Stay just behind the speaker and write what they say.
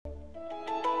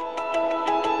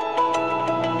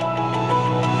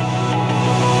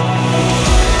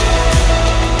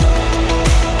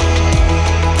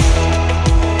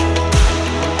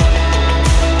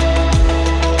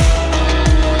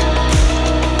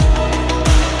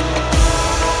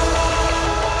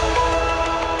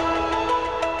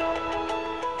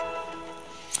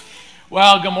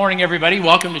Well, good morning, everybody.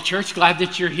 Welcome to church. Glad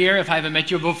that you're here. If I haven't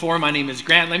met you before, my name is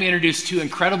Grant. Let me introduce two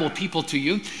incredible people to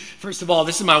you. First of all,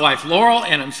 this is my wife, Laurel,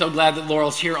 and I'm so glad that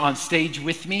Laurel's here on stage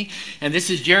with me. And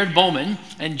this is Jared Bowman,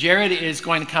 and Jared is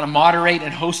going to kind of moderate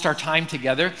and host our time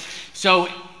together. So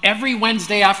every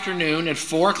Wednesday afternoon at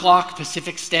 4 o'clock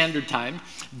Pacific Standard Time,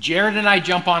 Jared and I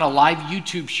jump on a live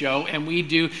YouTube show and we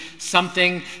do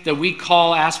something that we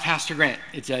call Ask Pastor Grant.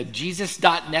 It's a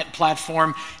Jesus.net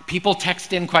platform. People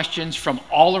text in questions from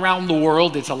all around the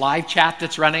world. It's a live chat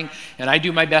that's running, and I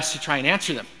do my best to try and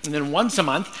answer them. And then once a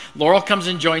month, Laurel comes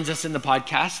and joins us in the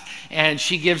podcast, and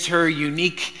she gives her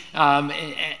unique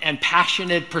and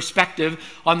passionate perspective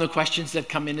on the questions that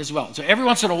come in as well. So every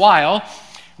once in a while,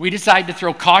 we decide to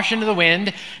throw caution to the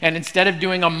wind, and instead of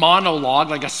doing a monologue,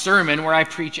 like a sermon where I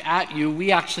preach at you,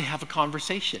 we actually have a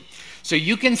conversation. So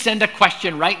you can send a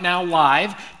question right now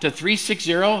live to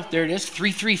 360, there it is,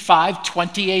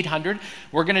 335-2800.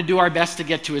 We're going to do our best to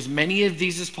get to as many of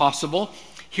these as possible.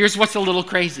 Here's what's a little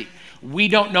crazy. We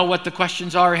don't know what the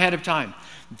questions are ahead of time.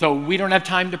 So we don't have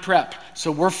time to prep. So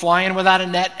we're flying without a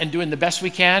net and doing the best we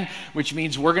can, which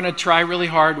means we're going to try really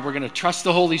hard. We're going to trust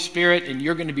the Holy Spirit, and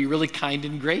you're going to be really kind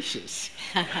and gracious.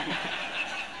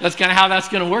 That's kind of how that's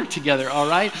going to work together, all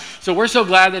right? So we're so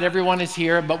glad that everyone is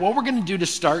here. But what we're going to do to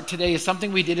start today is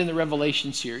something we did in the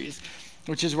Revelation series,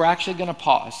 which is we're actually going to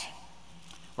pause.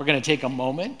 We're going to take a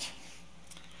moment.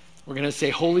 We're going to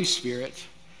say, Holy Spirit,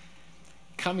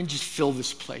 come and just fill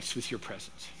this place with your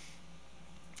presence.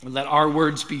 And let our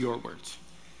words be your words.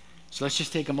 So let's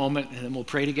just take a moment, and then we'll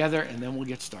pray together, and then we'll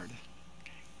get started.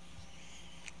 Okay.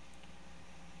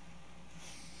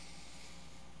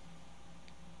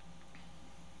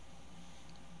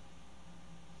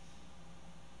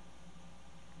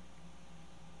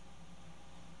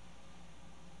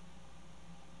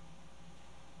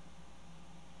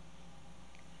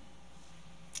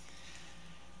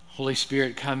 Holy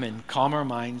Spirit, come and calm our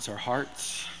minds, our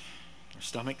hearts, our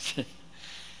stomachs.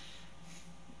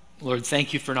 Lord,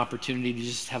 thank you for an opportunity to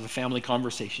just have a family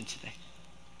conversation today.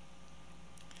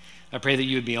 I pray that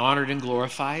you would be honored and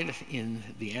glorified in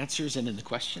the answers and in the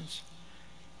questions.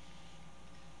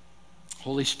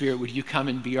 Holy Spirit, would you come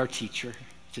and be our teacher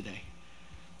today,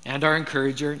 and our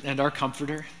encourager, and our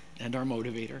comforter, and our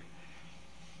motivator.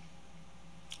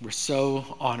 We're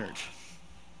so honored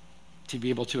to be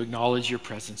able to acknowledge your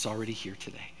presence already here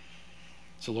today.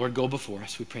 So Lord, go before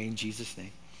us, we pray in Jesus'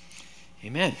 name.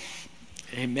 Amen.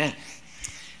 Amen.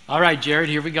 All right, Jared,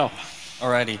 here we go. All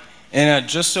righty. And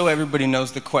just so everybody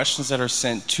knows, the questions that are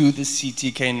sent to the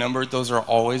CTK number, those are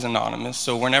always anonymous.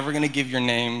 So we're never going to give your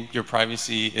name. Your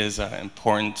privacy is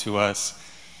important to us.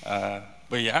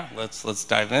 But yeah, let's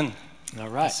dive in. All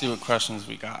right. Let's see what questions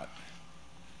we got.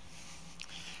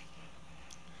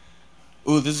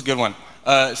 Ooh, this is a good one.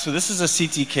 So this is a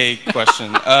CTK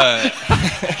question.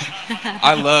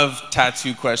 I love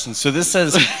tattoo questions. So this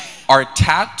says, are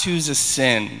tattoos a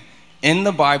sin? In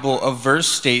the Bible, a verse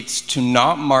states to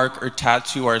not mark or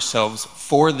tattoo ourselves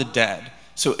for the dead.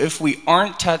 So if we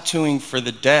aren't tattooing for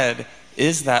the dead,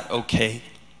 is that okay?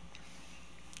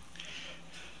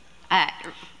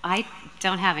 I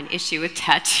don't have an issue with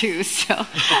tattoos. So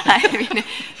I mean,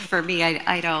 for me,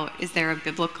 I don't. Is there a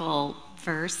biblical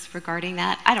verse regarding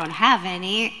that? I don't have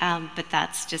any, but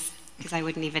that's just because I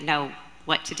wouldn't even know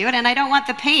what to do it, and I don't want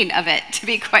the pain of it, to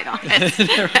be quite honest.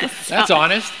 That's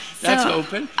honest. That's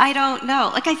open. I don't know.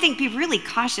 Like, I think be really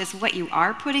cautious what you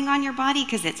are putting on your body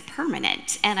because it's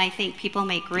permanent, and I think people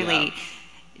make really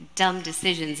dumb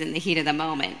decisions in the heat of the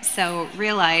moment. So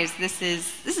realize this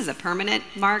is a permanent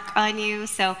mark on you.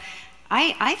 So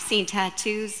I've seen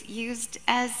tattoos used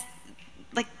as,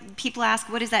 like, people ask,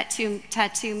 what does that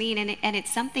tattoo mean? And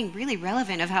it's something really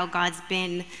relevant of how God's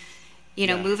been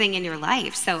moving in your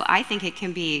life. So I think it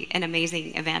can be an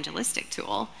amazing evangelistic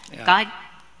tool. Yeah. God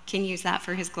can use that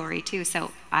for his glory too.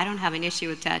 So I don't have an issue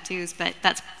with tattoos, but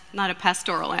that's not a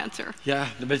pastoral answer. Yeah,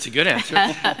 but it's a good answer.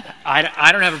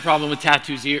 I don't have a problem with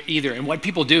tattoos either. And what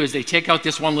people do is they take out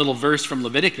this one little verse from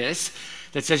Leviticus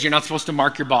that says you're not supposed to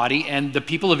mark your body. And the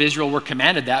people of Israel were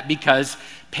commanded that because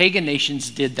pagan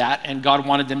nations did that and God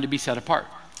wanted them to be set apart.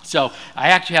 So I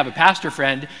actually have a pastor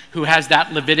friend who has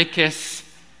that Leviticus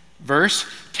verse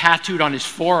tattooed on his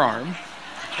forearm.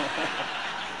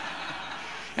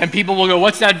 And people will go,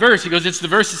 what's that verse? He goes, it's the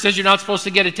verse that says you're not supposed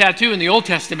to get a tattoo in the Old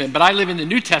Testament, but I live in the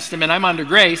New Testament. I'm under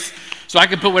grace, so I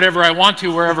can put whatever I want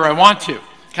to wherever I want to.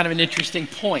 Kind of an interesting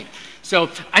point.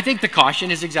 So I think the caution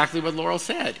is exactly what Laurel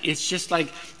said. It's just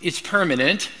like, it's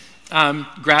permanent.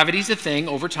 Gravity's a thing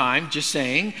over time, just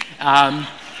saying.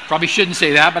 Probably shouldn't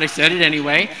say that, but I said it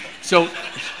anyway. So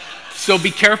So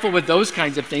be careful with those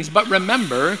kinds of things. But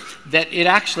remember that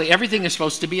everything is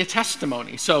supposed to be a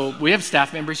testimony. So we have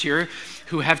staff members here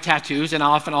who have tattoos, and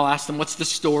often I'll ask them, what's the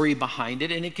story behind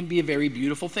it? And it can be a very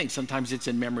beautiful thing. Sometimes it's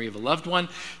in memory of a loved one.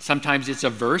 Sometimes it's a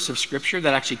verse of scripture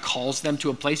that actually calls them to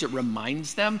a place. It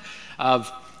reminds them of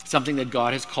something that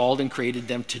God has called and created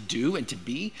them to do and to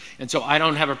be. And so I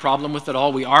don't have a problem with it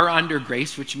all. We are under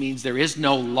grace, which means there is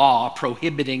no law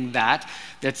prohibiting that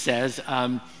says,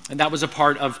 and that was a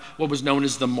part of what was known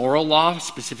as the moral law,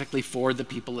 specifically for the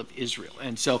people of Israel.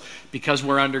 And so because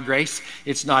we're under grace,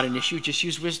 it's not an issue. Just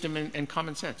use wisdom and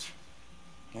common sense.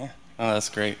 Yeah, oh, that's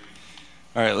great.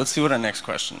 All right, let's see what our next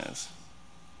question is.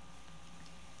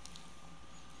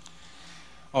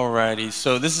 Alrighty,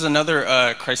 so this is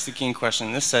another Christ the King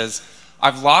question. This says,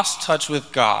 I've lost touch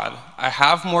with God. I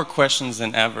have more questions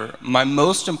than ever. My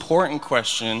most important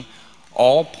question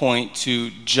all point to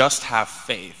just have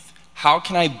faith. How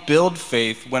can I build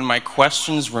faith when my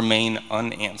questions remain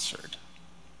unanswered?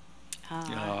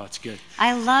 Oh, it's good.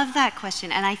 I love that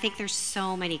question, and I think there's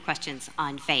so many questions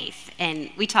on faith, and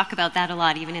we talk about that a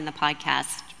lot, even in the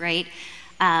podcast, right?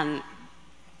 And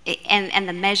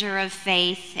the measure of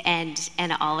faith and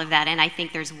all of that, and I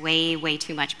think there's way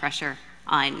too much pressure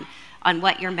on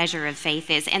what your measure of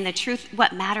faith is. And the truth,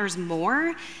 what matters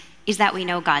more is that we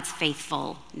know God's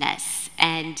faithfulness,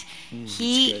 and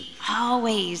He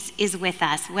always is with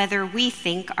us. Whether we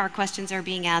think our questions are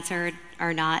being answered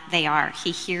or not, they are.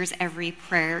 He hears every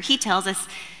prayer. He tells us,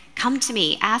 come to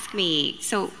me, ask me.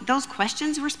 So those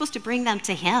questions, we're supposed to bring them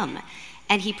to Him,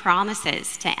 and He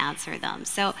promises to answer them.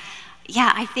 So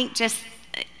yeah, I think just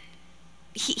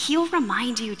He'll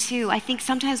remind you too. I think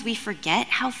sometimes we forget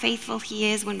how faithful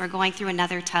He is when we're going through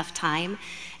another tough time.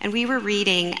 And we were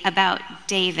reading about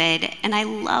David, and I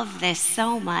love this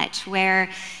so much,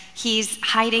 where he's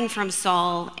hiding from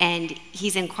Saul and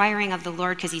he's inquiring of the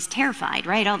Lord because he's terrified,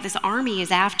 right? Oh, this army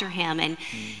is after him,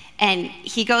 and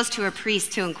he goes to a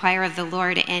priest to inquire of the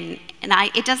Lord, and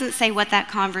it doesn't say what that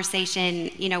conversation,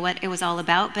 what it was all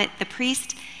about, but the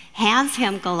priest hands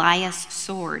him Goliath's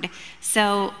sword.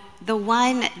 So the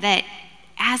one that,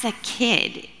 as a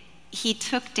kid, he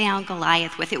took down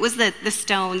Goliath with. It was the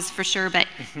stones for sure, but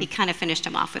he kind of finished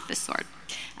him off with the sword.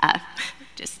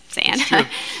 Just saying. That's true.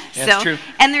 That's true.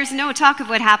 And there's no talk of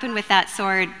what happened with that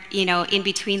sword, in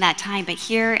between that time. But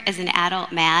here, as an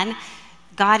adult man,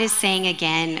 God is saying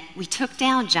again, we took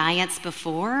down giants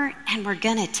before, and we're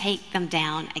going to take them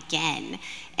down again.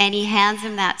 And he hands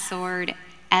him that sword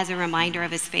as a reminder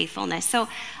of his faithfulness. So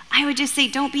I would just say,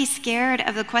 don't be scared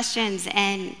of the questions,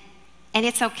 and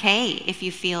it's okay if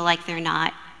you feel like they're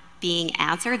not being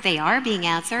answered. They are being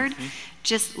answered.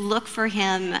 Just look for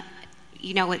Him,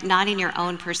 not in your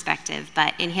own perspective,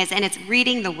 but in His. And it's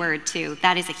reading the Word too.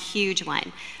 That is a huge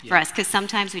one for us, because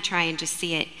sometimes we try and just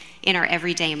see it in our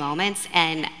everyday moments.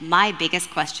 And my biggest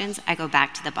questions, I go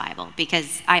back to the Bible,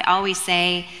 because I always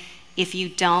say, if you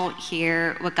don't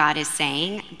hear what God is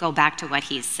saying, go back to what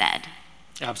He's said.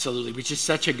 Absolutely, which is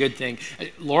such a good thing.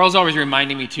 Laurel's always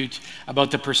reminding me too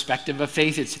about the perspective of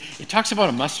faith. It talks about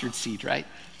a mustard seed, right?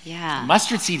 Yeah. A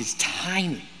mustard seed is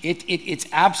tiny. It's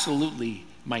absolutely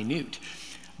minute,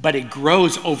 but it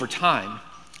grows over time.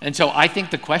 And so I think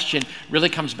the question really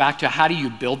comes back to, how do you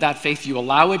build that faith? You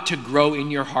allow it to grow in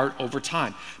your heart over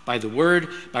time, by the Word,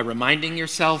 by reminding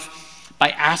yourself, by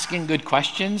asking good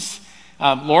questions.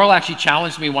 Laurel actually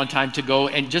challenged me one time to go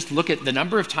and just look at the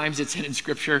number of times it's in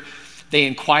Scripture they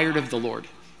inquired of the Lord.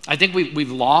 I think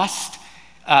we've lost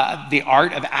the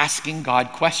art of asking God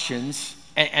questions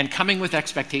and coming with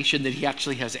expectation that He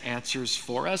actually has answers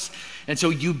for us. And so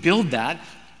you build that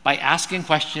by asking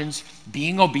questions,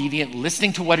 being obedient,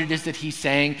 listening to what it is that He's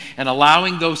saying, and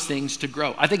allowing those things to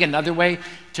grow. I think another way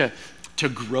to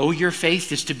grow your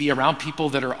faith is to be around people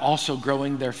that are also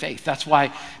growing their faith. That's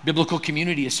why biblical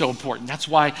community is so important. That's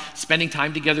why spending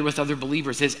time together with other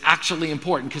believers is actually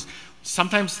important, because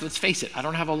sometimes, let's face it, I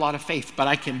don't have a lot of faith, but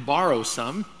I can borrow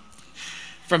some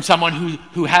from someone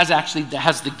who has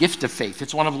the gift of faith.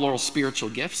 It's one of Laurel's spiritual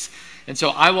gifts. And so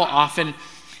I will often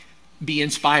be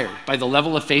inspired by the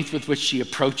level of faith with which she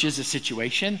approaches a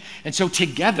situation. And so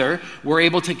together, we're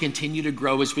able to continue to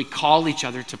grow as we call each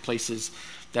other to places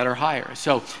that are higher.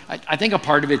 So I think a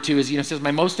part of it too is, it says,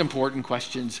 my most important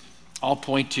questions all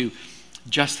point to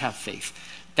just have faith.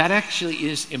 That actually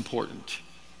is important.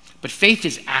 But faith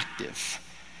is active.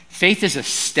 Faith is a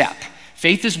step.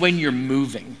 Faith is when you're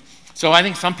moving. So I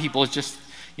think some people, it's just,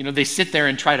 they sit there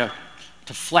and try to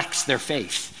flex their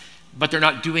faith, but they're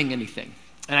not doing anything.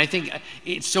 And I think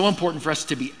it's so important for us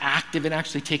to be active in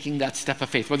actually taking that step of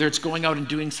faith, whether it's going out and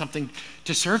doing something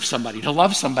to serve somebody, to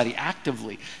love somebody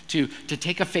actively, to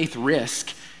take a faith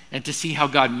risk and to see how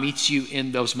God meets you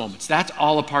in those moments. That's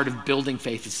all a part of building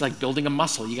faith. It's like building a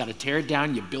muscle. You got to tear it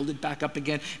down, you build it back up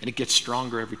again, and it gets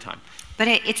stronger every time. But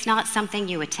it's not something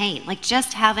you attain. Like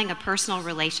just having a personal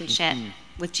relationship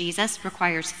with Jesus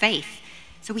requires faith.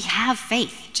 So we have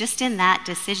faith just in that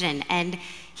decision. And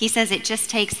he says it just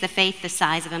takes the faith the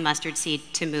size of a mustard seed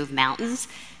to move mountains.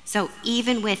 So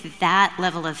even with that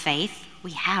level of faith,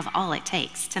 we have all it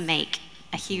takes to make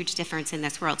a huge difference in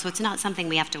this world. So it's not something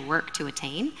we have to work to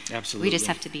attain. Absolutely. We just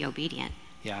have to be obedient.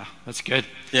 Yeah, that's good.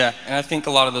 Yeah, and I think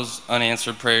a lot of those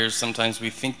unanswered prayers, sometimes we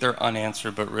think they're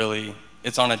unanswered, but really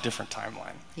it's on a different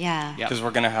timeline. Yeah. Because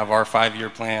we're going to have our 5-year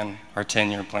plan, our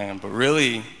 10-year plan, but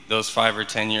really those 5 or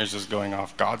 10 years is going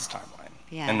off God's timeline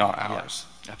and not ours.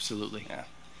 Yeah, absolutely. Yeah.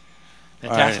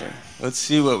 Fantastic. All right, let's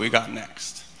see what we got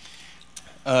next.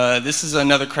 This is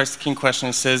another Christ the King question.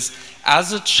 It says,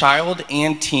 as a child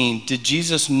and teen, did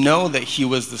Jesus know that he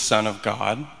was the Son of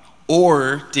God,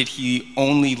 or did he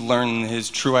only learn his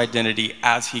true identity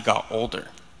as he got older?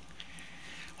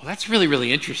 Well, that's really,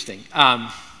 really interesting.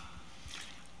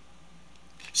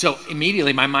 So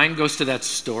immediately my mind goes to that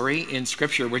story in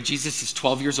Scripture where Jesus is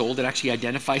 12 years old. It actually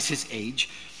identifies his age.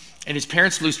 And his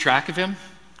parents lose track of him,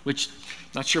 which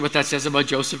I'm not sure what that says about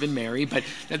Joseph and Mary, but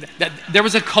there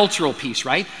was a cultural piece,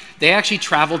 right? They actually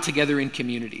traveled together in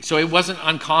community. So it wasn't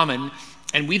uncommon,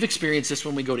 and we've experienced this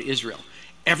when we go to Israel.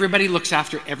 Everybody looks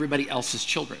after everybody else's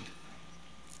children.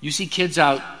 You see kids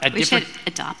out at different... We should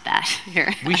adopt that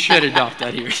here. We should adopt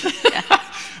that here. Yeah.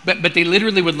 But they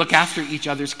literally would look after each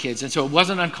other's kids. And so it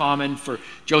wasn't uncommon for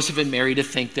Joseph and Mary to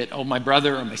think that, oh, my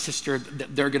brother or my sister,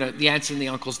 the aunts and the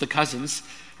uncles, the cousins,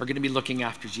 are going to be looking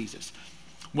after Jesus.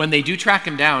 When they do track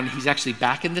him down, he's actually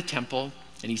back in the temple,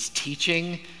 and he's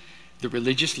teaching the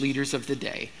religious leaders of the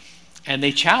day. And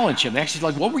they challenge him. They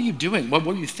actually like, what were you doing? What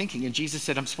were you thinking? And Jesus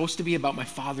said, I'm supposed to be about my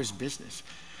Father's business.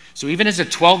 So even as a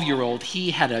 12-year-old,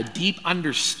 he had a deep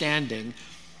understanding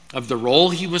of the role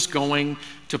he was going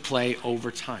to play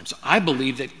over time. So I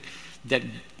believe that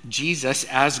Jesus,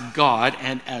 as God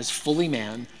and as fully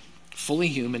man, fully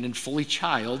human, and fully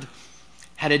child,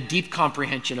 had a deep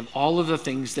comprehension of all of the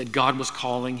things that God was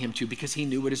calling him to, because he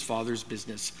knew what his Father's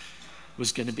business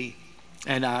was going to be.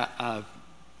 And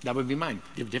that would be mine. Do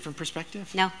you have a different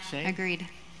perspective? No, Same? agreed.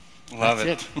 Love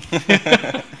That's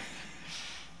it.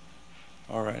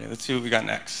 All right, let's see what we got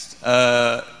next.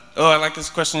 I like this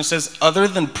question. It says, other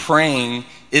than praying,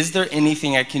 is there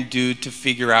anything I can do to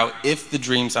figure out if the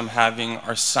dreams I'm having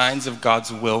are signs of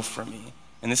God's will for me?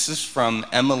 And this is from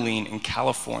Emmeline in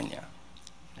California.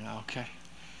 Okay.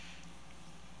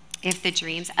 If the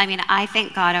dreams, I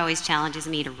think God always challenges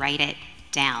me to write it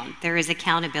down. There is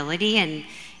accountability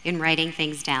in writing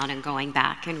things down and going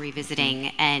back and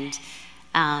revisiting. And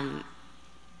often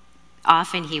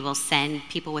he will send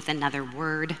people with another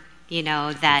word,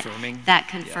 that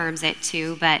confirms it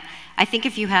too. But I think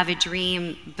if you have a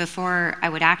dream, before I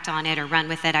would act on it or run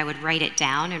with it, I would write it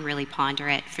down and really ponder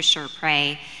it, for sure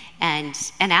pray, and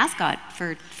ask God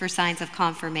for signs of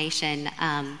confirmation.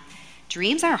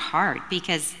 Dreams are hard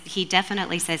because he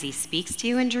definitely says he speaks to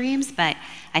you in dreams, but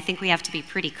I think we have to be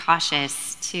pretty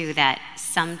cautious too that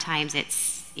sometimes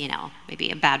it's,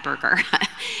 maybe a bad burger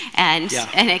and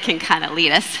it can kind of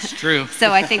lead us. It's true.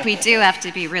 So I think we do have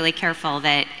to be really careful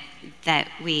that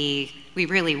we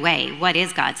really weigh what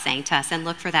is God saying to us and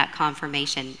look for that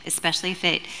confirmation, especially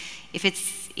if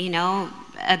it's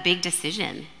a big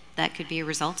decision that could be a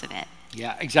result of it.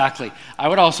 Yeah, exactly. I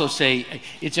would also say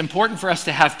it's important for us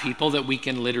to have people that we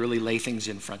can literally lay things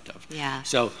in front of. Yeah.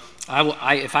 So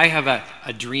if I have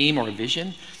a dream or a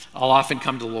vision, I'll often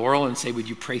come to Laurel and say, would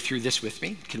you pray through this with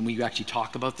me? Can we actually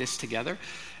talk about this together?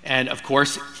 And of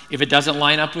course, if it doesn't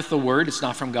line up with the word, it's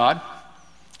not from God.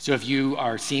 So if you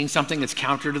are seeing something that's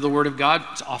counter to the word of God,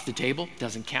 it's off the table,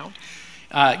 doesn't count.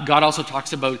 God also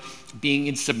talks about being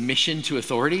in submission to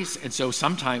authorities. And so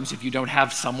sometimes if you don't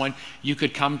have someone, you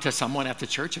could come to someone at the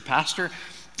church, a pastor,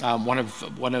 one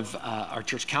of our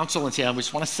church council, and say, I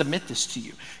just want to submit this to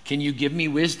you. Can you give me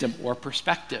wisdom or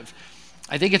perspective?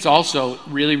 I think it's also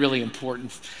really, really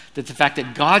important that the fact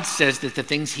that God says that the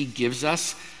things he gives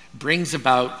us brings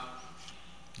about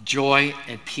joy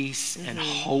and peace and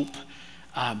hope.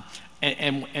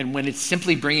 And when it's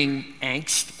simply bringing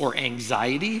angst or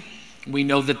anxiety, we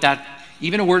know that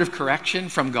even a word of correction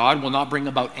from God will not bring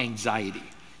about anxiety.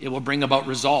 It will bring about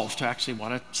resolve to actually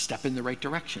want to step in the right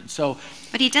direction.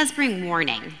 But he does bring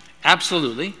warning.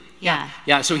 Absolutely.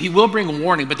 Yeah. So he will bring a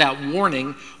warning, but that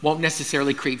warning won't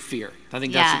necessarily create fear. I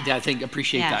think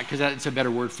appreciate that, because that's a better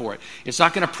word for it. It's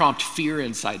not going to prompt fear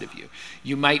inside of you.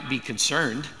 You might be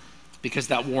concerned because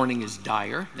that warning is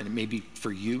dire, and it may be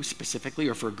for you specifically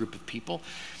or for a group of people.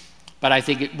 But I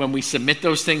think when we submit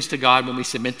those things to God, when we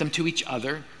submit them to each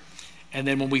other, and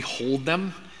then when we hold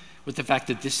them with the fact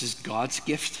that this is God's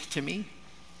gift to me,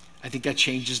 I think that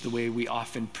changes the way we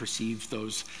often perceive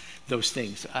those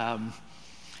things.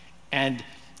 And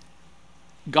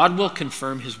God will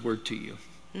confirm his word to you.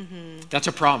 Mm-hmm. That's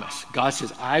a promise. God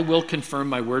says, I will confirm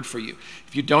my word for you.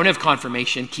 If you don't have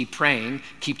confirmation, keep praying,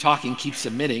 keep talking, keep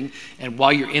submitting. And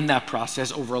while you're in that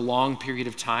process over a long period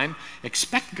of time,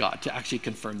 expect God to actually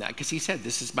confirm that, because he said,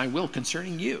 this is my will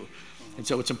concerning you. And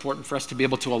so it's important for us to be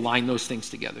able to align those things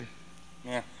together.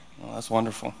 Yeah, well, that's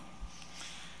wonderful.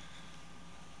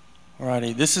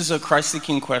 Alrighty, this is a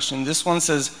Christ-seeking question. This one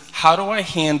says, how do I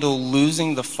handle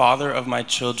losing the father of my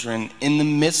children in the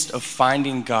midst of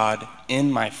finding God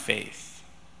in my faith?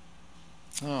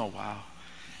 Oh, wow.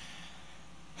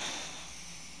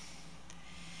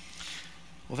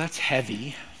 Well, that's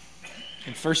heavy.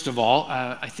 And first of all,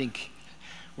 I think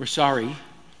we're sorry.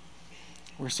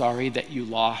 We're sorry that you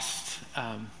lost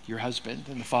your husband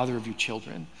and the father of your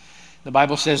children. The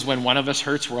Bible says when one of us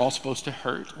hurts, we're all supposed to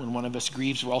hurt. When one of us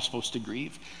grieves, we're all supposed to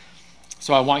grieve.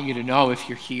 So I want you to know, if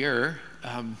you're here,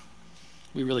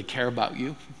 we really care about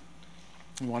you.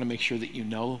 We want to make sure that you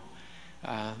know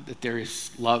that there is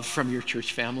love from your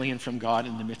church family and from God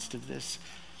in the midst of this.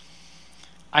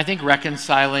 I think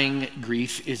reconciling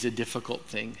grief is a difficult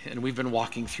thing, and we've been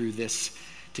walking through this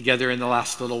together in the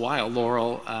last little while.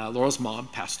 Laurel's mom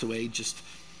passed away just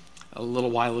a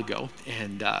little while ago,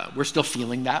 and we're still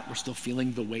feeling that. We're still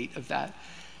feeling the weight of that.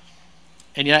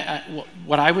 And yet,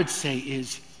 what I would say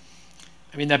is,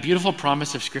 that beautiful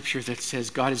promise of Scripture that says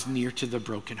God is near to the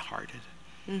brokenhearted.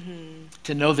 Mm-hmm.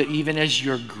 To know that even as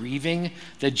you're grieving,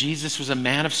 that Jesus was a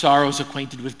man of sorrows,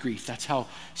 acquainted with grief. That's how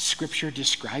Scripture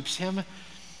describes him.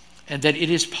 And that it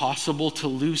is possible to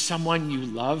lose someone you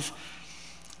love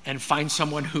and find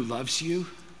someone who loves you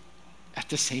at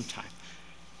the same time.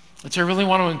 And so I really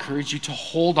want to encourage you to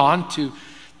hold on to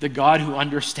the God who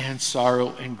understands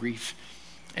sorrow and grief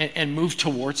and move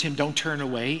towards him. Don't turn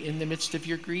away in the midst of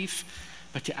your grief,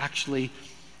 but to actually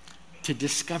to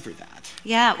discover that.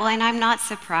 Yeah, well, and I'm not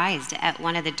surprised at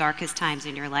one of the darkest times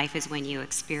in your life is when you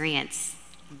experience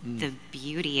the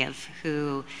beauty of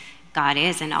who God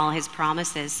is and all his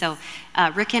promises. So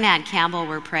Rick and Ann Campbell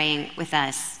were praying with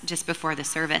us just before the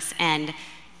service, and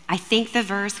I think the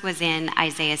verse was in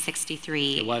Isaiah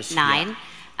 63, 9.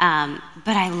 Yeah.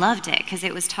 But I loved it because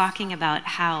it was talking about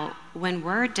how when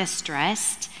we're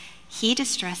distressed, he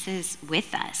distresses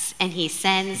with us, and he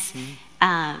sends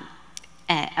the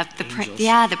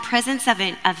presence of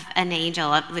an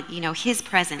angel, his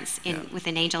presence with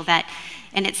an angel that,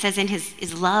 and it says in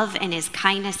his love and his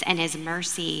kindness and his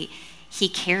mercy, he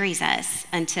carries us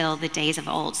until the days of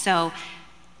old. So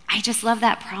I just love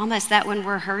that promise that when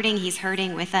we're hurting, he's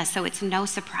hurting with us. So it's no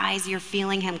surprise you're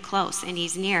feeling him close and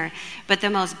he's near. But the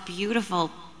most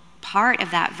beautiful part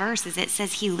of that verse is it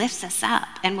says he lifts us up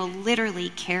and will literally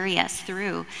carry us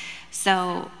through.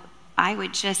 So I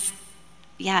would just,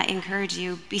 encourage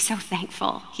you, be so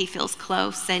thankful he feels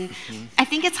close. And I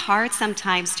think it's hard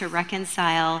sometimes to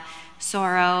reconcile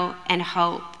sorrow and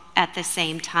hope at the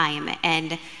same time.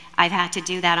 And I've had to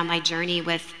do that on my journey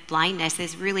with blindness,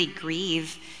 is really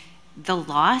grieve the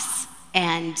loss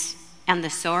and the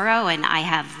sorrow, and I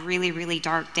have really, really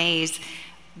dark days,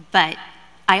 but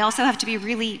I also have to be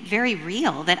really very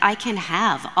real that I can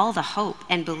have all the hope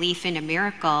and belief in a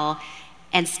miracle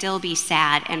and still be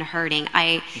sad and hurting.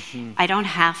 I don't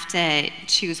have to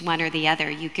choose one or the other.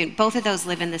 You can, both of those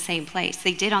live in the same place.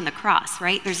 They did on the cross,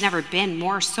 right? There's never been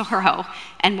more sorrow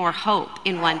and more hope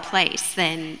in one place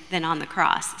than on the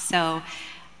cross. So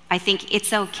I think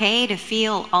it's okay to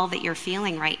feel all that you're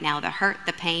feeling right now, the hurt,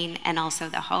 the pain, and also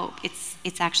the hope.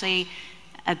 It's actually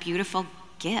a beautiful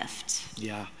gift.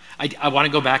 Yeah. I want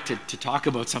to go back to talk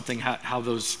about something, how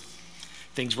those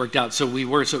things worked out. So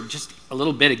just a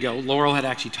little bit ago, Laurel had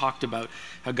actually talked about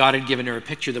how God had given her a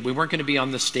picture that we weren't going to be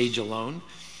on the stage alone.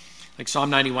 Like Psalm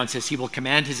 91 says, he will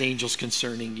command his angels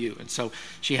concerning you. And so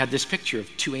she had this picture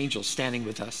of two angels standing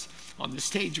with us on the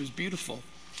stage. It was beautiful.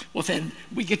 Well, then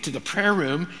we get to the prayer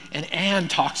room, and Anne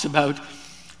talks about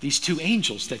these two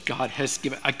angels that God has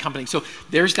given accompanying. So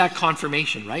there's that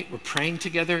confirmation, right? We're praying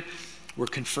together. We're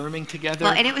confirming together.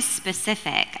 Well, and it was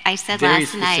specific. I said Very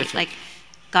last night, specific.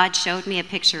 God showed me a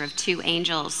picture of two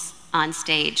angels on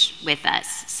stage with us.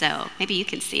 So maybe you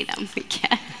can see them. We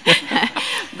can.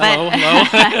 Hello.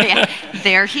 Yeah,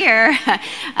 they're here.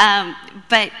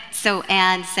 But so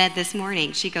Anne said this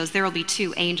morning, she goes, there will be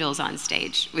two angels on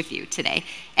stage with you today.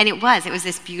 And it was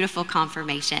this beautiful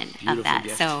confirmation of that.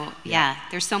 Gift. So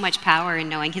there's so much power in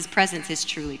knowing his presence is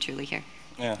truly, truly here.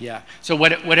 Yeah. So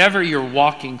whatever you're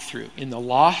walking through in the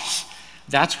loss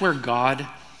that's where God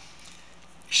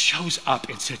shows up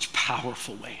in such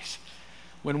powerful ways.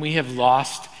 When we have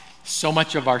lost so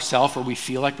much of ourself, or we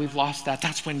feel like we've lost that,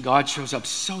 that's when God shows up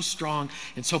so strong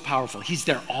and so powerful. He's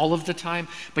there all of the time,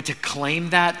 but to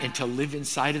claim that and to live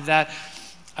inside of that,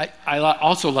 I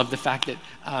also love the fact that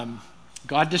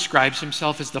God describes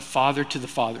himself as the father to the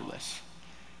fatherless,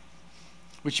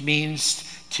 which means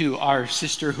to our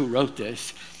sister who wrote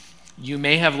this, you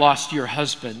may have lost your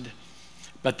husband,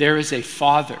 but there is a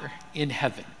Father in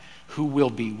heaven who will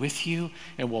be with you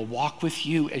and will walk with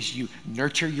you as you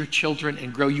nurture your children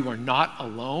and grow. You are not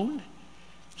alone.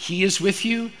 He is with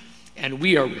you, and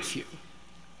we are with you.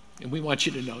 And we want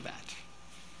you to know that.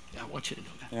 Yeah, I want you to know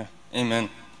that. Yeah, amen.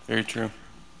 Very true.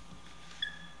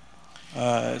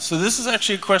 So this is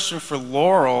actually a question for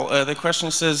Laurel. The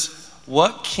question says,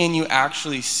 what can you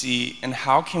actually see, and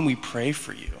how can we pray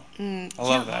for you? I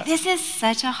love that. This is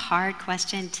such a hard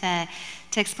question to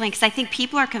explain, because I think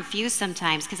people are confused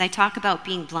sometimes, because I talk about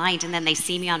being blind and then they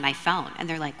see me on my phone and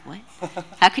they're like, what?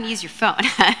 How can you use your phone?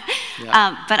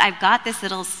 But I've got this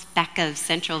little speck of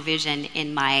central vision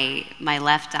in my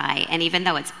left eye, and even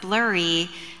though it's blurry,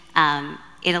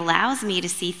 it allows me to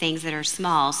see things that are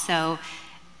small. So,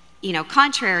 you know,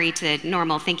 contrary to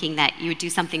normal thinking that you would do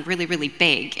something really, really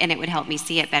big and it would help me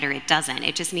see it better, it doesn't.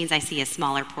 It just means I see a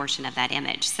smaller portion of that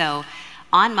image. So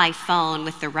on my phone,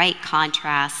 with the right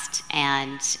contrast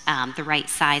and the right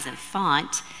size of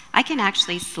font, I can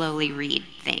actually slowly read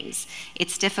things.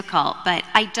 It's difficult, but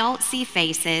I don't see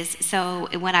faces. So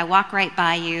when I walk right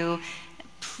by you,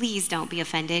 please don't be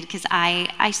offended, because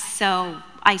I so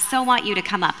want you to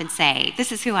come up and say,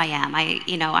 this is who I am.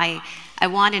 I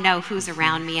want to know who's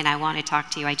around me, and I want to talk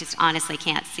to you. I just honestly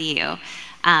can't see you.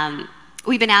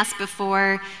 We've been asked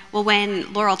before, well,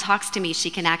 when Laurel talks to me,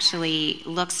 she can actually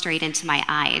look straight into my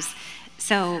eyes.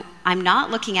 So I'm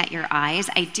not looking at your eyes.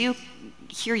 I do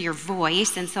hear your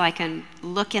voice, and so I can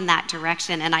look in that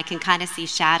direction, and I can kind of see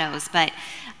shadows. But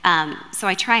so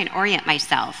I try and orient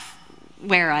myself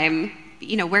where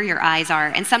where your eyes are.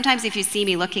 And sometimes if you see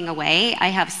me looking away, I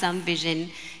have some vision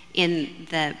in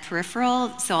the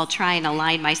peripheral, so I'll try and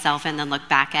align myself and then look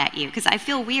back at you, because I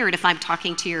feel weird if I'm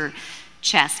talking to your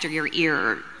chest or your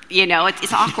ear,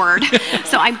 it's awkward.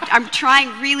 So I'm trying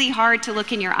really hard to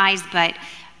look in your eyes, but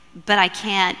I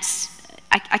can't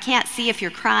see if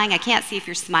you're crying. I can't see if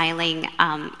you're smiling.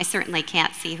 I certainly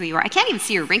can't see who you are. I can't even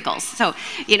see your wrinkles. So,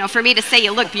 for me to say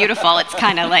you look beautiful, it's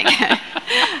kind of like,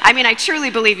 I truly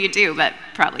believe you do, but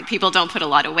probably people don't put a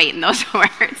lot of weight in those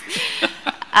words.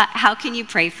 How can you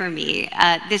pray for me?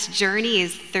 This journey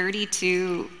is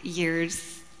 32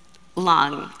 years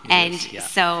long,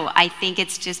 so I think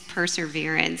it's just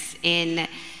perseverance in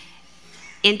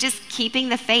just keeping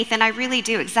the faith. And I really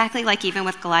do, exactly like even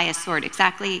with Goliath's sword,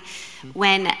 exactly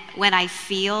when I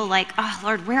feel like, oh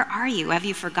Lord, where are you? Have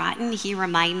you forgotten? He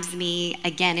reminds me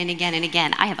again and again and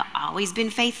again, I have always been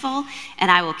faithful,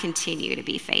 and I will continue to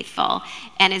be faithful.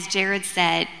 And as Jared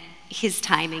said, his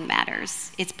timing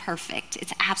matters. It's perfect.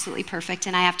 It's absolutely perfect,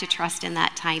 and I have to trust in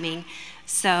that timing.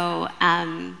 So,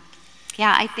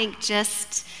 I think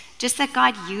just that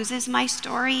God uses my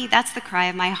story. That's the cry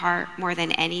of my heart more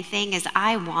than anything, is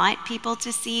I want people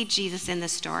to see Jesus in the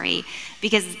story,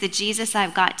 because the Jesus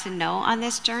I've got to know on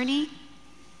this journey,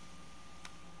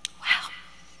 wow,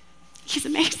 he's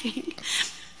amazing.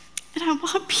 And I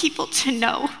want people to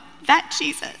know that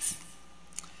Jesus.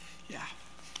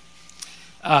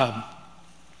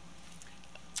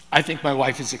 I think my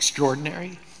wife is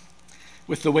extraordinary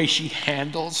with the way she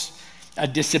handles a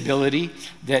disability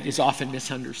that is often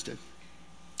misunderstood.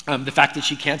 The fact that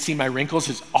she can't see my wrinkles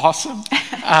is awesome.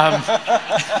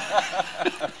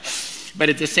 But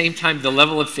at the same time, the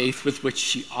level of faith with which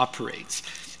she operates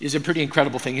is a pretty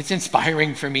incredible thing. It's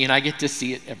inspiring for me, and I get to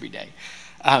see it every day.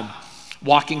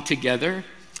 Walking together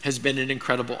has been an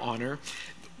incredible honor.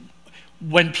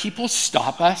 When people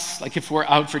stop us, like if we're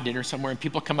out for dinner somewhere and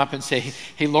people come up and say,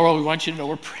 hey, Laurel, we want you to know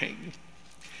we're praying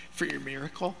for your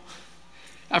miracle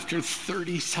after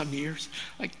 30 some years,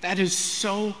 like that is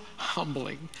so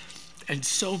humbling and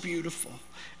so beautiful.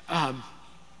 But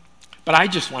I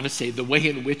just want to say the way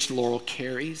in which Laurel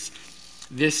carries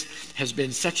this has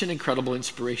been such an incredible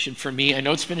inspiration for me. I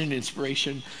know it's been an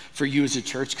inspiration for you as a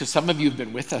church, because some of you have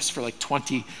been with us for like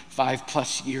 25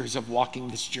 plus years of walking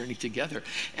this journey together.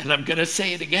 And I'm going to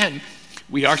say it again.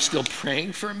 We are still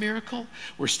praying for a miracle.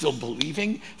 We're still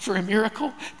believing for a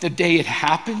miracle. The day it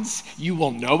happens, you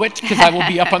will know it, because I will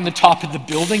be up on the top of the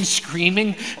building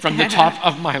screaming from the top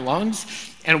of my lungs.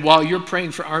 And while you're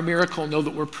praying for our miracle, know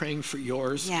that we're praying for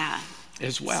yours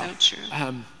as well. So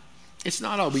true. It's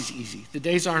not always easy. The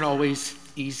days aren't always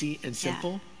easy and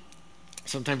simple.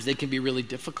 Sometimes they can be really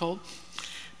difficult,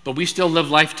 but we still live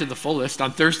life to the fullest.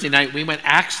 On Thursday night, we went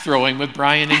axe throwing with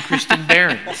Brian and Kristen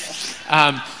Behrens.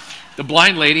 The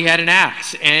blind lady had an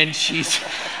axe, and she's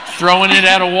throwing it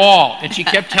at a wall, and she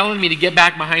kept telling me to get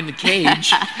back behind the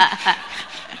cage,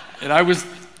 and I was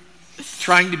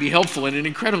trying to be helpful in an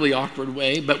incredibly awkward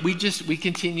way, but we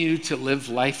continue to live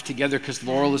life together because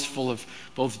Laurel is full of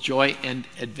both joy and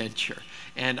adventure.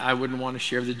 And I wouldn't want to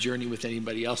share the journey with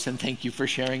anybody else. And thank you for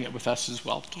sharing it with us as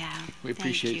well. Yeah, we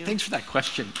appreciate it. Thanks for that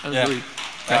question. That was really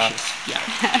precious.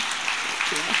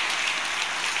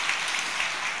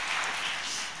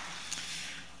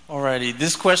 Alrighty,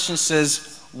 this question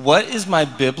says, what is my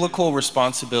biblical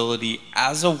responsibility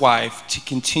as a wife to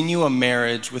continue a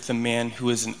marriage with a man who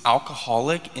is an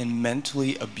alcoholic and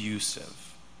mentally abusive?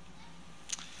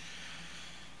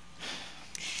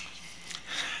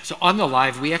 So on the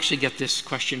live, we actually get this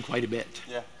question quite a bit.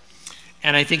 Yeah.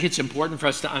 And I think it's important for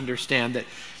us to understand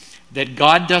that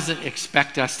God doesn't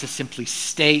expect us to simply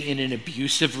stay in an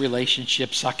abusive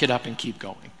relationship, suck it up, and keep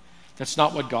going. That's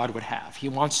not what God would have. He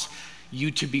wants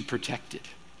you to be protected.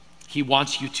 He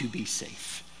wants you to be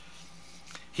safe.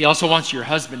 He also wants your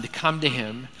husband to come to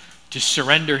him to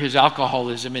surrender his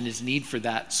alcoholism and his need for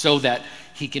that so that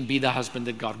he can be the husband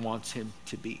that God wants him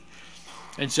to be.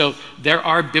 And so there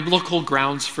are biblical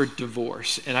grounds for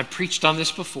divorce. And I've preached on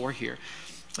this before here.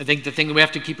 I think the thing that we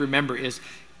have to keep remember is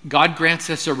God grants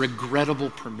us a regrettable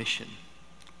permission.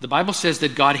 The Bible says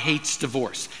that God hates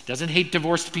divorce. Doesn't hate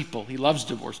divorced people. He loves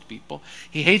divorced people.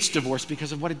 He hates divorce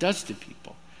because of what it does to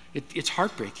people. It's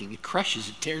heartbreaking. It crushes.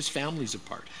 It tears families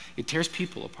apart. It tears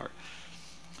people apart.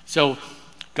 So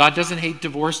God doesn't hate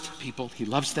divorced people. He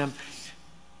loves them.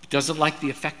 Doesn't like the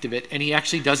effect of it, and he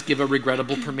actually does give a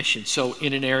regrettable permission. So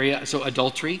in an area, so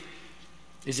adultery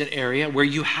is an area where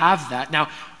you have that. Now,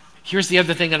 here's the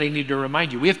other thing that I need to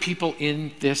remind you. We have people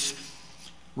in this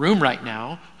room right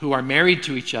now who are married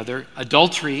to each other.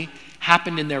 Adultery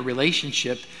happened in their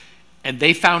relationship, and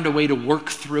they found a way to work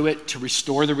through it to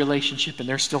restore the relationship, and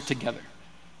they're still together.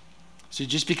 So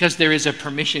just because there is a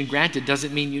permission granted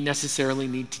doesn't mean you necessarily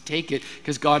need to take it,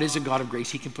 because God is a God of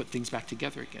grace. He can put things back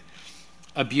together again.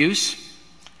 Abuse,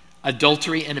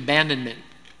 adultery, and abandonment,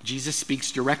 Jesus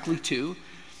speaks directly to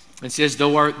and says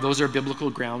those are biblical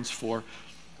grounds for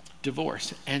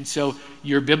divorce. And so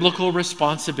your biblical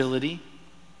responsibility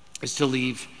is to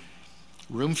leave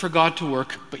room for God to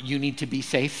work, but you need to be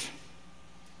safe.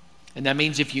 And that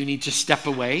means if you need to step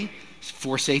away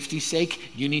for safety's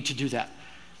sake, you need to do that.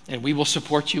 And we will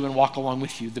support you and walk along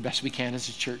with you the best we can as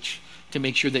a church to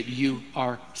make sure that you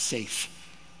are safe.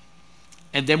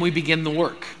 And then we begin the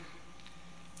work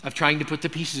of trying to put the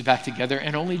pieces back together,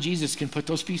 and only Jesus can put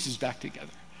those pieces back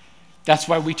together. That's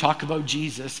why we talk about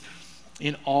Jesus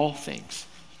in all things.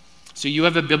 So you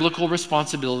have a biblical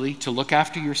responsibility to look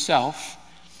after yourself,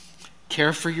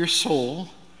 care for your soul,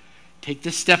 take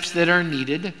the steps that are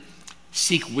needed,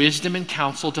 seek wisdom and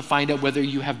counsel to find out whether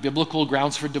you have biblical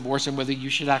grounds for divorce and whether you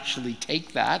should actually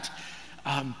take that.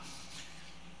 And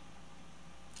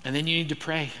then you need to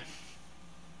pray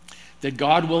that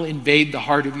God will invade the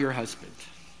heart of your husband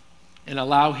and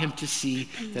allow him to see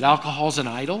that alcohol is an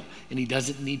idol and he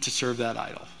doesn't need to serve that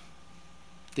idol.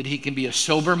 That he can be a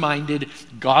sober-minded,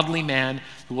 godly man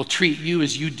who will treat you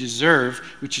as you deserve,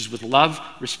 which is with love,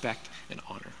 respect, and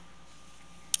honor.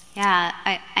 Yeah,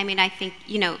 I mean, I think,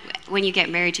 when you get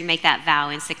married, you make that vow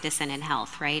in sickness and in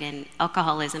health, right? And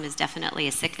alcoholism is definitely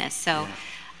a sickness. So,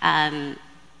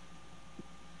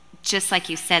 just like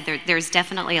you said, there's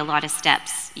definitely a lot of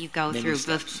steps you go through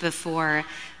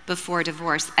before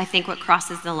divorce. I think what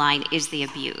crosses the line is the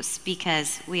abuse,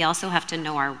 because we also have to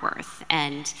know our worth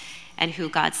and who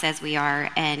God says we are,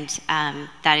 and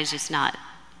that is just not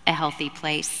a healthy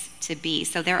place to be.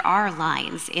 So there are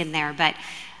lines in there,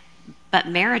 but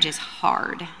marriage is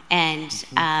hard, and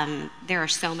there are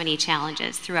so many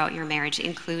challenges throughout your marriage,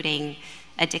 including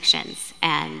addictions,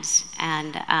 and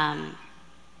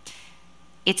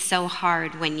it's so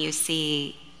hard when you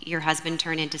see your husband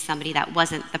turn into somebody that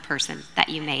wasn't the person that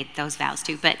you made those vows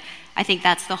to. But I think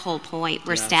that's the whole point.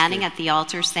 We're standing at the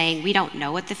altar saying, we don't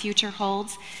know what the future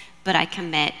holds, but I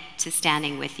commit to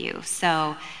standing with you.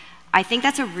 So I think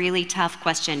that's a really tough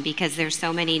question because there's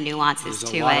so many nuances to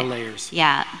it. There's a lot of layers.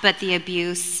 Yeah, but the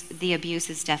abuse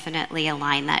is definitely a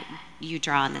line that you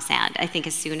draw in the sand. I think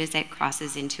as soon as it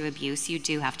crosses into abuse, you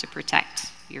do have to protect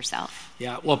yourself.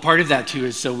 Yeah, well, part of that too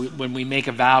is when we make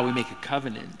a vow, we make a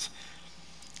covenant.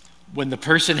 When the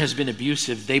person has been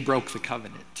abusive, they broke the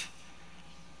covenant.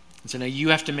 And so now you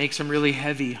have to make some really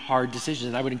heavy, hard decisions.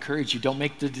 And I would encourage you, don't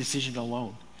make the decision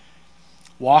alone.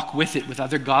 Walk with it with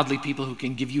other godly people who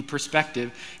can give you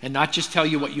perspective and not just tell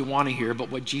you what you want to hear, but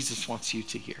what Jesus wants you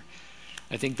to hear.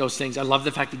 I think those things, I love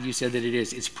the fact that you said that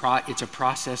it's a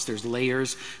process, there's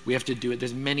layers, we have to do it.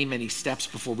 There's many, many steps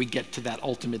before we get to that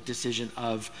ultimate decision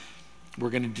of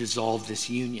we're going to dissolve this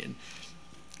union.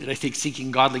 And I think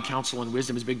seeking godly counsel and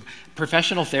wisdom is big.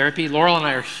 Professional therapy, Laurel and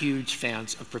I are huge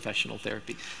fans of professional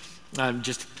therapy.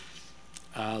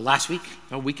 Last week,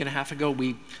 a week and a half ago,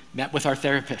 we met with our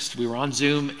therapist. We were on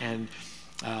Zoom, and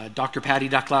Dr. Patty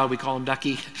Ducklow, we call him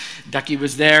Ducky. Ducky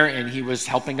was there, and he was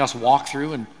helping us walk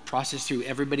through and process through.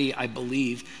 Everybody, I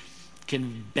believe,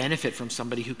 can benefit from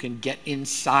somebody who can get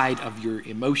inside of your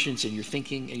emotions and your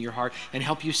thinking and your heart and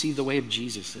help you see the way of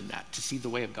Jesus in that, to see the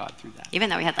way of God through that. Even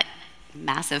though we had like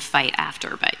massive fight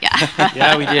after, but yeah.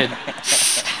 Yeah, we did.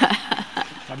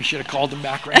 Probably should have called him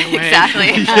back right away.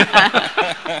 Exactly.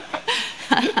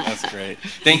 That's great.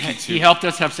 Thank you, too. He helped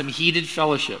us have some heated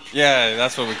fellowship. Yeah,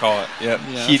 that's what we call it. Yep,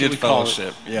 Yeah, heated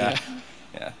fellowship. Yeah.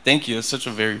 Thank you. It's such a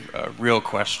very real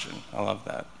question. I love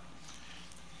that.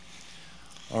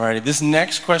 All righty. This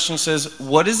next question says,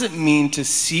 what does it mean to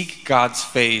seek God's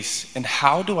face, and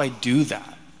how do I do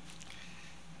that?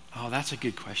 Oh, that's a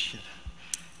good question.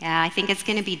 Yeah, I think it's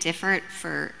going to be different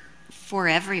for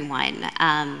everyone.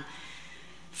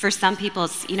 For some people,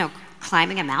 it's,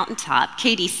 climbing a mountaintop.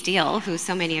 Katie Steele, who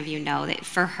so many of you know, that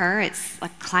for her, it's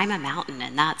like climb a mountain,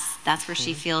 and that's where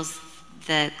she feels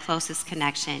the closest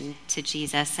connection to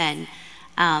Jesus. And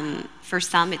for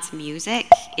some, it's music.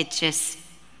 It's just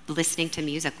listening to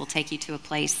music will take you to a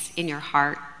place in your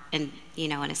heart and,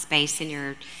 in a space in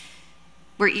your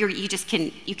where you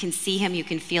can see him, you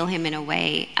can feel him in a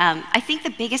way. I think the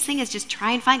biggest thing is just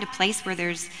try and find a place where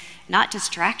there's not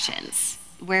distractions,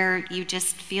 where you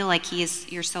just feel like he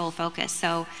is your sole focus.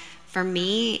 So for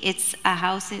me, it's a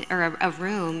house or a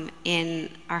room in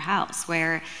our house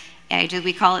where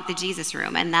we call it the Jesus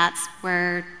room, and that's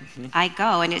where I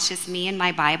go, and it's just me and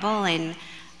my Bible, and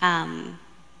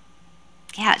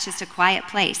it's just a quiet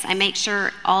place. I make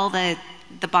sure all the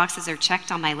boxes are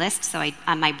checked on my list, so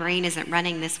my brain isn't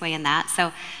running this way and that.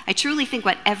 So I truly think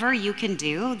whatever you can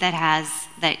do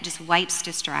that just wipes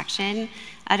distraction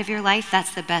out of your life,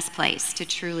 that's the best place to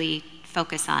truly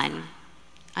focus on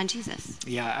Jesus.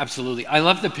 Yeah, absolutely. I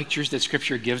love the pictures that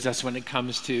Scripture gives us when it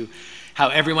comes to how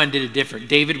everyone did it different.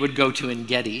 David would go to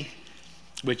En-Gedi,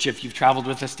 which if you've traveled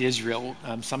with us to Israel,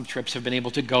 some trips have been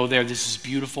able to go there. This is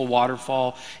beautiful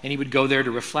waterfall, and he would go there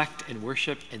to reflect and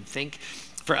worship and think.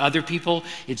 For other people,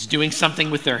 it's doing something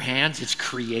with their hands, it's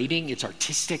creating, it's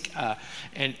artistic,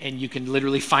 and you can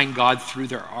literally find God through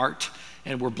their art.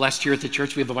 And we're blessed here at the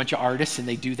church. We have a bunch of artists, and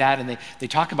they do that, and they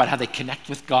talk about how they connect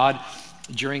with God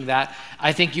during that.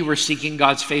 I think you were seeking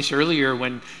God's face earlier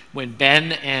when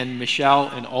Ben and Michelle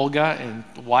and Olga and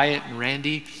Wyatt and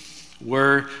Randy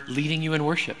were leading you in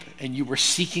worship, and you were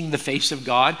seeking the face of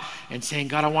God and saying,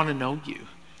 God, I want to know you.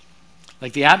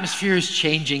 Like the atmosphere is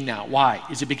changing now. Why?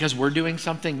 Is it because we're doing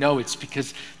something? No, it's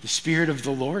because the Spirit of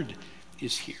the Lord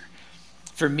is here.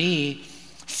 For me,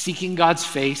 seeking God's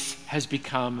face has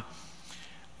become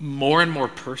more and more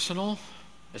personal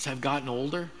as I've gotten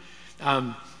older.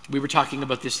 We were talking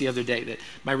about this the other day, that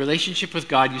my relationship with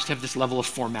God used to have this level of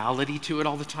formality to it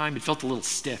all the time. It felt a little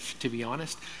stiff, to be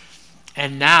honest.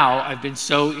 And now I've been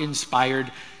so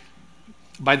inspired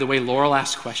by the way Laurel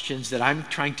asks questions that I'm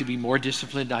trying to be more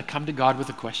disciplined. I come to God with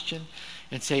a question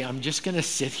and say, I'm just going to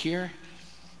sit here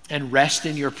and rest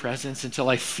in your presence until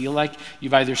I feel like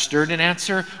you've either stirred an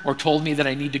answer or told me that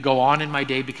I need to go on in my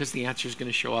day, because the answer is going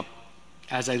to show up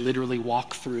as I literally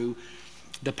walk through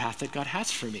the path that God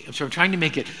has for me. And so I'm trying to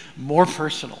make it more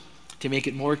personal, to make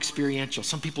it more experiential.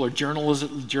 Some people are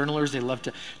journalers. They love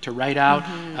to write out.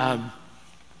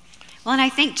 Well, and I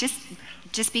think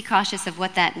just be cautious of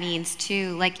what that means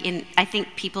too. I think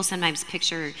people sometimes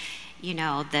picture,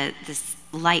 this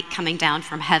light coming down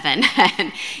from heaven,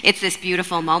 and it's this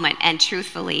beautiful moment. And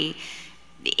truthfully,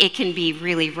 it can be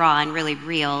really raw and really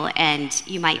real, and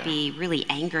you might be really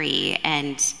angry.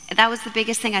 And that was the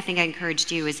biggest thing I think I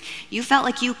encouraged you, is you felt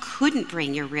like you couldn't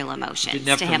bring your real emotions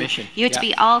to him. You had to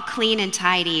be all clean and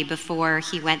tidy before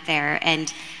he went there.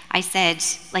 And I said,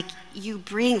 you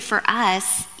bring, for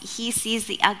us, he sees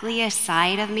the ugliest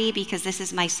side of me because this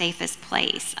is my safest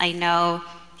place. I know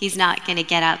he's not going to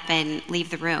get up and leave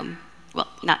the room. Well,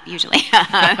 not usually.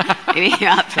 Maybe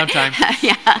up. Sometimes.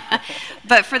 Yeah.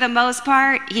 But for the most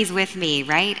part, he's with me,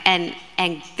 right? And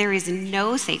there is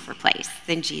no safer place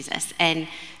than Jesus. And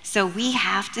so we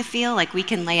have to feel like we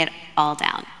can lay it all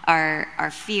down.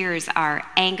 Our fears, our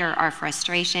anger, our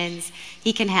frustrations,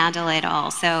 he can handle it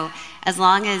all. So as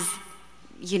long as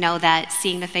you know, that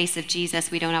seeing the face of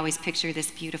Jesus, we don't always picture this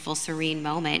beautiful, serene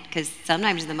moment, because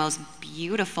sometimes the most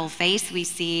beautiful face we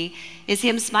see is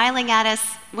him smiling at us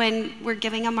when we're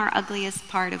giving him our ugliest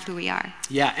part of who we are.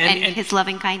 Yeah, and his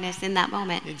loving kindness in that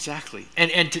moment. Exactly.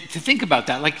 And to think about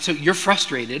that, like, so you're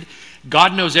frustrated,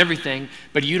 God knows everything,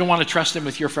 but you don't want to trust him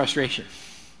with your frustration.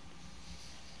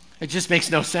 It just makes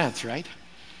no sense, right?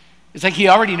 It's like he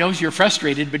already knows you're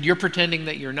frustrated, but you're pretending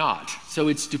that you're not. So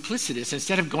it's duplicitous.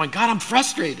 Instead of going, God, I'm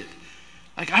frustrated.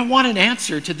 Like, I want an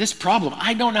answer to this problem.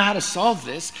 I don't know how to solve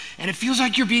this, and it feels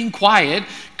like you're being quiet.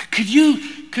 Could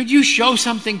you show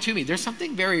something to me? There's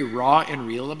something very raw and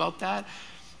real about that.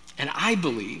 And I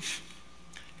believe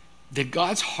that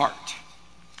God's heart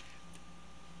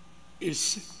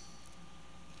is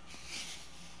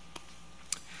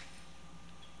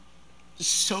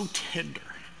so tender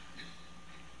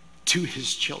to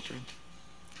his children.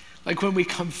 Like, when we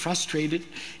come frustrated,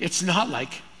 it's not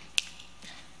like,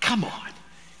 come on,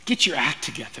 get your act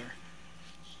together.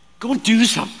 Go do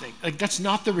something. Like, that's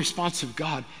not the response of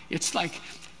God. It's like,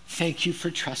 thank you for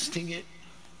trusting it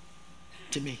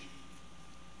to me.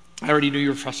 I already knew you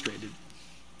were frustrated.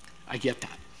 I get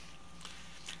that.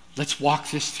 Let's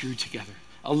walk this through together.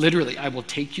 Literally, I will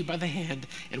take you by the hand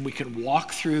and we can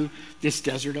walk through this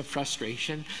desert of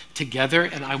frustration together,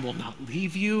 and I will not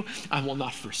leave you. I will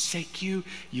not forsake you.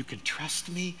 You can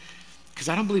trust me, because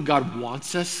I don't believe God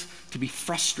wants us to be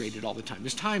frustrated all the time.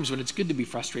 There's times when it's good to be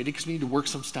frustrated because we need to work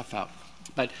some stuff out.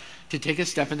 But to take a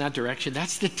step in that direction,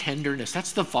 that's the tenderness.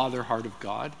 That's the Father heart of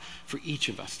God for each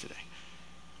of us today.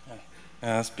 Yeah,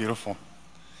 that's beautiful.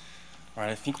 All right,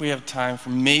 I think we have time for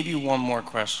maybe one more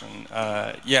question.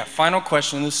 Final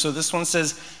question. So this one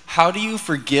says, how do you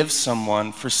forgive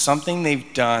someone for something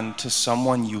they've done to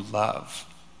someone you love?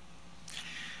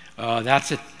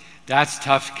 That's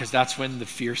tough, because that's when the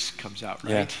fierce comes out,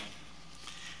 right?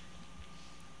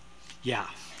 Yeah.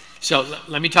 So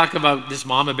let me talk about this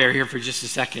mama bear here for just a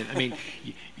second. I mean,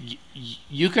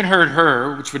 you can hurt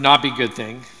her, which would not be a good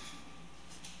thing.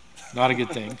 Not a good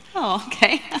thing. Oh,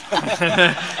 okay.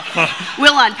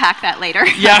 We'll unpack that later.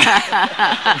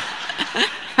 Yeah.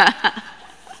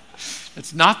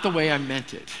 That's not the way I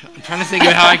meant it. I'm trying to think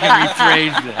of how I can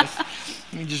rephrase this.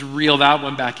 Let me just reel that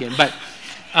one back in. But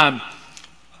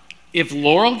if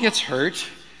Laurel gets hurt,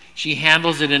 she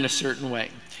handles it in a certain way.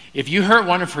 If you hurt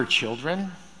one of her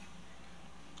children,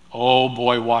 oh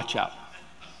boy, watch out.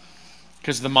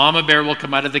 Because the mama bear will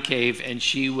come out of the cave and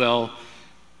she will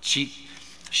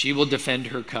defend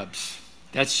her cubs.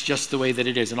 That's just the way that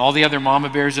it is. And all the other mama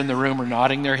bears in the room are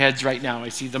nodding their heads right now. I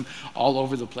see them all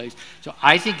over the place. So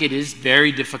I think it is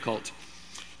very difficult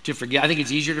to forgive. I think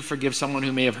it's easier to forgive someone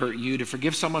who may have hurt you. To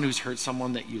forgive someone who's hurt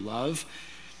someone that you love,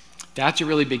 that's a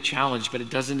really big challenge, but it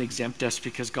doesn't exempt us,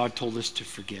 because God told us to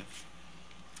forgive.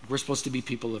 We're supposed to be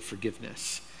people of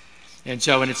forgiveness. And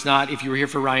so, and it's not, if you were here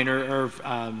for Ryan or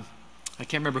I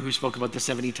can't remember who spoke about the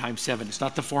 70 times 7. It's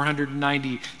not the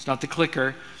 490. It's not the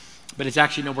clicker. But it's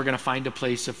actually, no, we're going to find a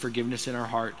place of forgiveness in our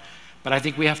heart. But I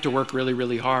think we have to work really,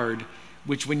 really hard,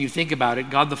 which, when you think about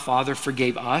it, God the Father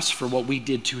forgave us for what we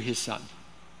did to his Son.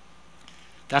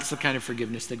 That's the kind of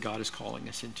forgiveness that God is calling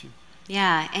us into.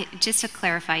 Yeah, just to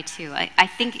clarify too, I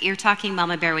think you're talking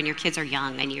mama bear when your kids are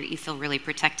young and you feel really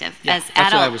protective. Yeah, as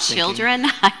adult children,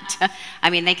 I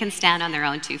mean, they can stand on their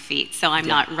own 2 feet, so I'm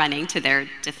not running to their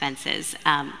defenses.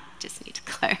 Just need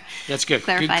to That's good.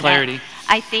 clarify Good clarity. that.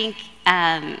 I think,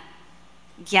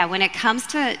 when it comes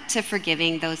to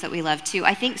forgiving those that we love too,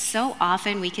 I think so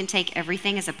often we can take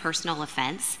everything as a personal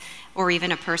offense or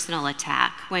even a personal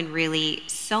attack, when really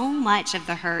so much of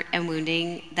the hurt and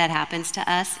wounding that happens to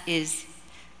us is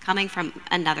coming from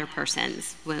another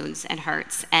person's wounds and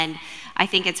hurts. And I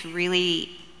think it's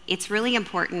really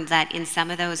important that in some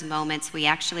of those moments we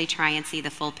actually try and see the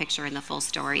full picture and the full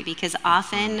story, because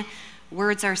often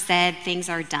words are said, things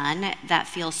are done that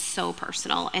feel so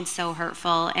personal and so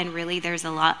hurtful, and really there's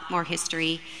a lot more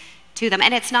history to them.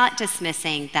 And it's not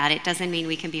dismissing that. It doesn't mean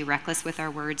we can be reckless with our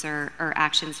words or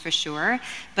actions, for sure.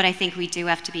 But I think we do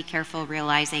have to be careful,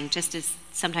 realizing just as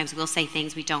sometimes we'll say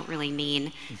things we don't really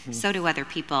mean, so do other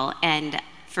people. And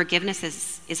forgiveness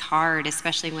is hard,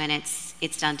 especially when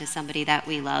it's done to somebody that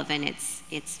we love, and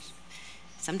it's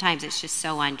sometimes it's just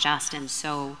so unjust and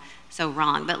so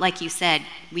wrong. But like you said,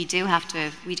 we do have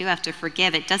to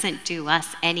forgive. It doesn't do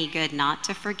us any good not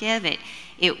to forgive.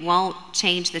 It won't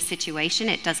change the situation.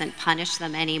 It doesn't punish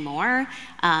them anymore.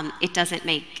 It doesn't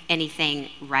make anything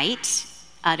right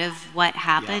out of what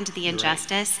happened, the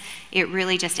injustice. Right. It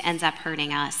really just ends up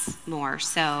hurting us more.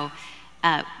 So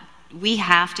we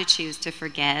have to choose to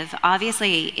forgive.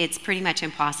 Obviously, it's pretty much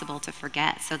impossible to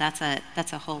forget, so that's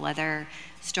a whole other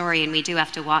story, and we do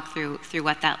have to walk through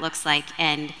what that looks like.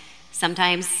 And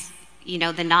sometimes, you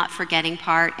know, the not forgetting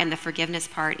part and the forgiveness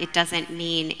part, it doesn't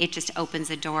mean it just opens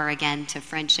a door again to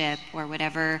friendship or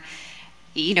whatever,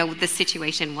 you know, the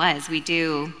situation was. We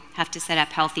do have to set up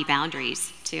healthy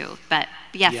boundaries too. But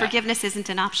yeah, forgiveness isn't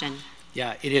an option.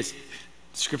 Yeah, it is.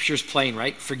 Scripture's plain,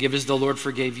 right? Forgive as the Lord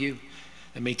forgave you.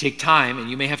 It may take time, and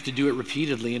you may have to do it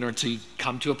repeatedly in order to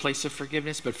come to a place of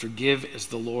forgiveness, but forgive as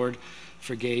the Lord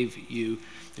forgave you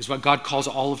is what God calls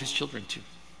all of his children to.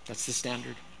 That's the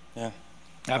standard. Yeah.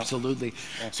 Absolutely.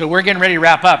 Yeah. So we're getting ready to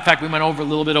wrap up. In fact, we went over a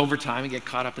little bit over time and get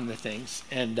caught up in the things.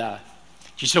 And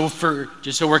just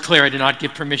so we're clear, I did not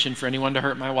give permission for anyone to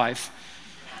hurt my wife.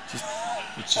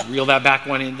 Just reel that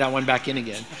one back in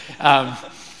again.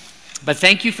 But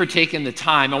thank you for taking the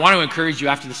time. I want to encourage you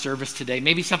after the service today.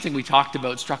 Maybe something we talked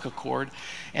about struck a chord.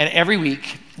 And every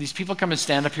week, these people come and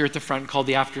stand up here at the front called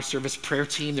the After Service Prayer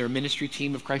Team. They're a ministry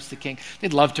team of Christ the King.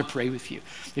 They'd love to pray with you.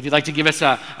 If you'd like to give us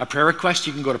a prayer request,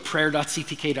 you can go to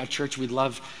prayer.ctk.church. We'd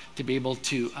love to be able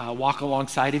to walk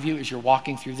alongside of you as you're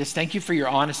walking through this. Thank you for your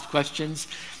honest questions.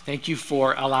 Thank you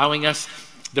for allowing us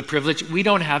the privilege. We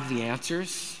don't have the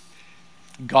answers.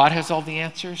 God has all the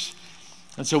answers.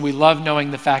 And so we love knowing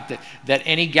the fact that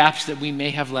any gaps that we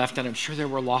may have left, and I'm sure there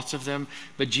were lots of them,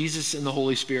 but Jesus and the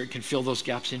Holy Spirit can fill those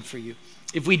gaps in for you.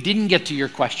 If we didn't get to your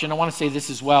question, I want to say this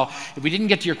as well. If we didn't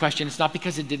get to your question, it's not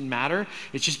because it didn't matter.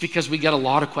 It's just because we get a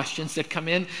lot of questions that come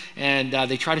in, and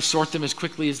they try to sort them as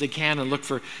quickly as they can and look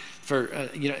for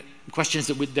questions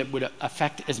that would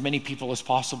affect as many people as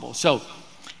possible. So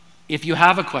if you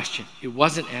have a question, it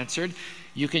wasn't answered,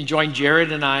 you can join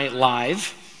Jared and I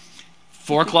live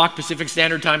 4 o'clock Pacific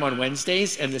Standard Time on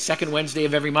Wednesdays, and the second Wednesday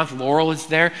of every month, Laurel is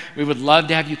there. We would love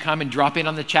to have you come and drop in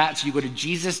on the chat. So you go to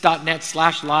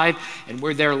jesus.net/live, and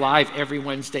we're there live every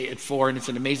Wednesday at 4, and it's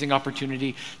an amazing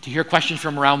opportunity to hear questions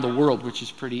from around the world, which is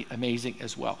pretty amazing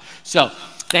as well. So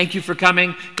thank you for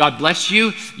coming. God bless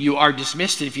you. You are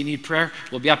dismissed, and if you need prayer,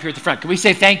 we'll be up here at the front. Can we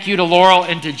say thank you to Laurel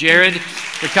and to Jared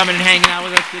for coming and hanging out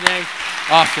with us today?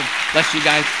 Awesome. Bless you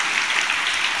guys.